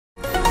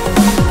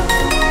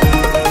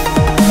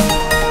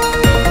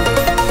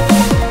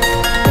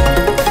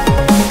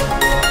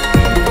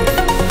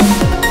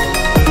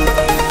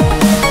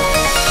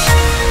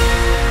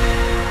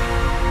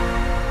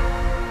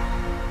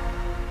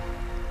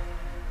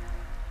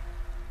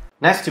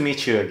Nice to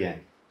meet you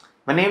again.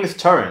 My name is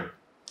Taurine.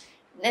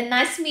 And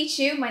nice to meet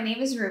you. My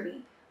name is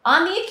Ruby.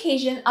 On the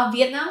occasion of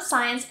Vietnam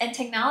Science and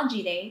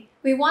Technology Day,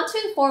 we want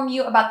to inform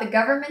you about the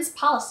government's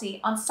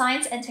policy on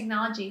science and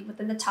technology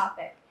within the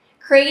topic,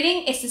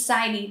 creating a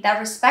society that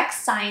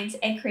respects science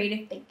and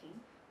creative thinking.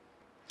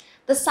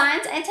 The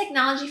science and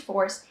technology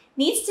force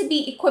needs to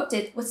be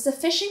equipped with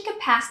sufficient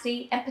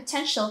capacity and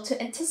potential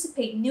to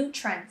anticipate new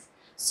trends,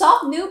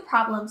 solve new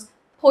problems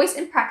posed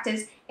in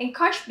practice, and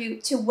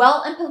contribute to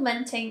well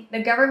implementing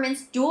the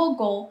government's dual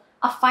goal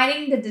of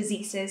fighting the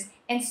diseases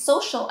and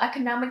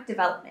socio-economic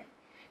development,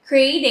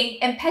 creating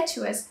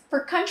impetus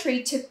for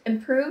country to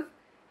improve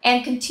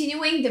and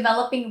continuing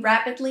developing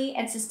rapidly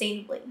and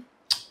sustainably.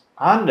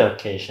 On the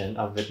occasion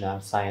of Vietnam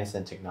Science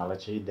and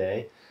Technology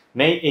Day,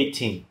 May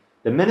 18,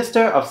 the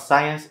Minister of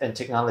Science and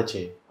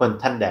Technology,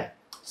 Nguyen,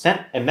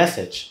 sent a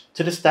message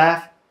to the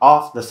staff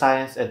of the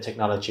science and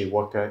technology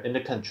worker in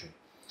the country.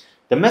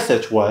 The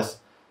message was,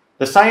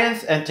 the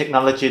Science and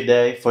Technology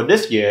Day for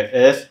this year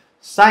is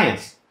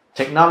Science,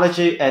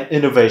 Technology and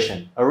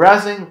Innovation,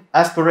 Arousing,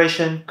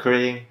 Aspiration,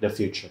 Creating the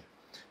Future.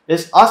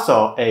 It's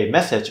also a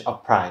message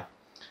of pride.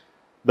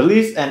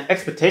 Belief and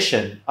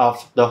expectation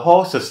of the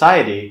whole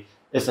society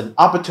is an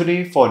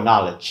opportunity for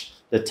knowledge,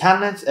 the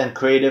talents and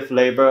creative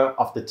labor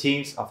of the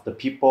teams of the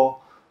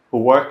people who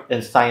work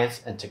in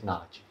science and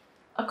technology.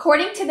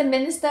 According to the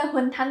Minister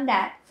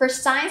Nguyen, for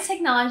science,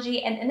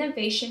 technology, and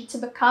innovation to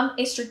become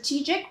a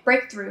strategic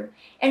breakthrough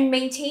and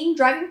maintain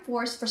driving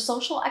force for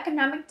social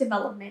economic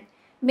development,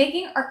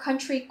 making our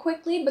country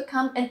quickly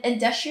become an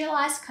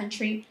industrialized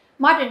country,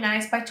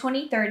 modernized by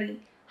 2030,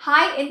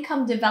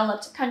 high-income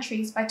developed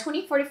countries by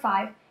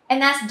 2045,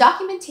 and as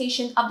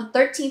documentation of the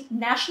 13th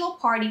National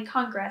Party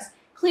Congress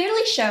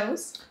clearly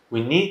shows,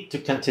 we need to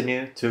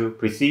continue to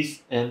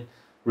persist in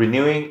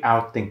renewing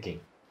our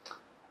thinking.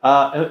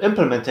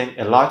 Implementing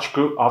a large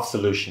group of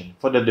solutions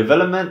for the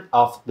development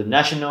of the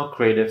national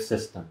creative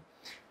system,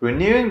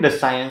 renewing the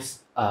science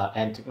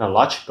and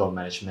technological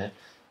management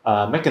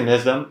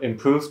mechanism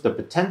improves the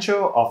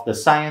potential of the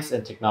science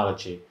and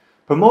technology,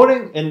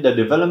 promoting in the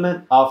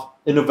development of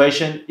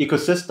innovation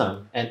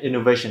ecosystem and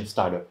innovation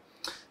startup.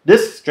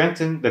 This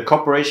strengthens the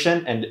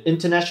cooperation and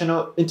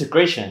international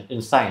integration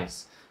in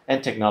science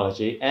and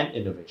technology and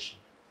innovation.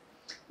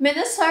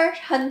 Minister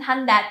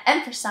Nguyen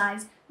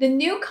emphasized the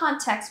new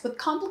context with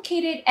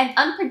complicated and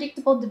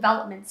unpredictable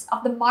developments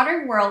of the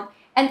modern world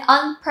and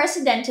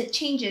unprecedented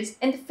changes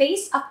in the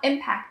face of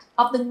impact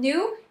of the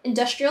new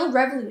industrial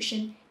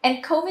revolution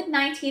and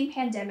COVID-19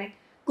 pandemic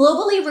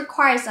globally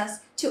requires us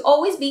to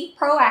always be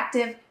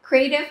proactive,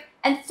 creative,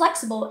 and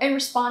flexible and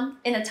respond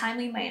in a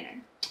timely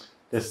manner.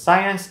 The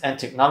science and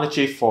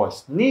technology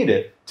force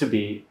needed to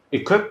be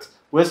equipped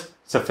with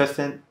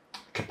sufficient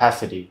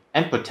capacity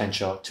and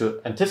potential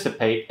to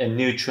anticipate a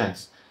new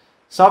trends,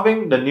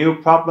 solving the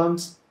new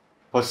problems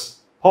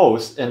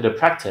posed in the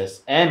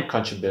practice and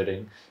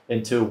contributing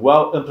into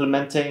well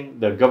implementing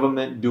the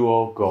government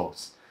dual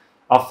goals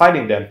of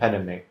fighting the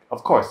pandemic,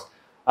 of course,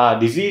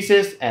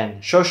 diseases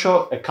and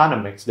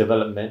socio-economic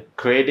development,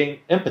 creating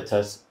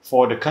impetus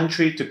for the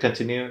country to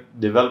continue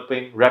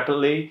developing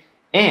rapidly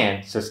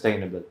and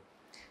sustainably.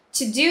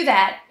 To do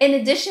that, in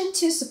addition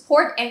to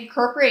support and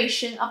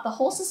cooperation of the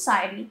whole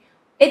society,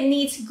 it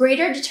needs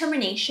greater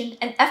determination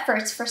and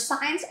efforts for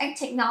science and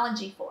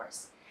technology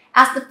force.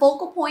 As the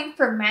focal point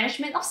for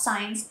management of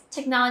science,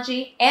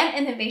 technology, and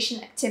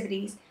innovation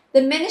activities,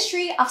 the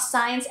Ministry of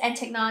Science and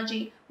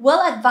Technology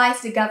will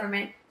advise the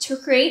government to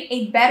create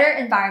a better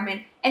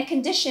environment and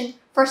condition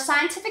for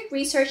scientific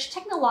research,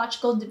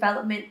 technological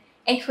development,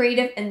 and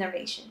creative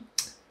innovation.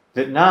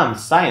 Vietnam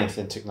Science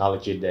and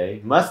Technology Day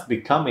must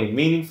become a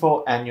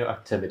meaningful annual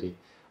activity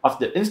of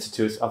the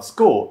institutes of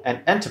school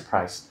and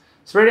enterprise,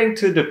 spreading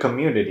to the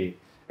community,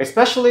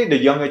 especially the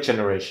younger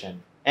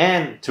generation,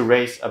 and to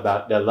raise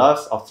about their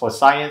loves for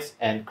science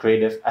and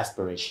creative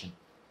aspiration.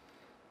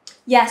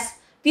 Yes,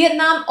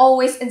 Vietnam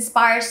always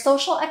inspires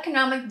social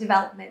economic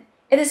development.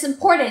 It is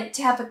important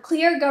to have a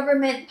clear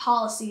government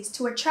policies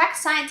to attract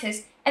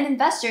scientists and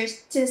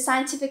investors to the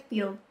scientific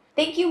field.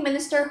 Thank you,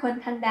 Minister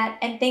Nguyen,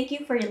 and thank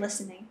you for your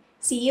listening.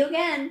 See you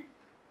again.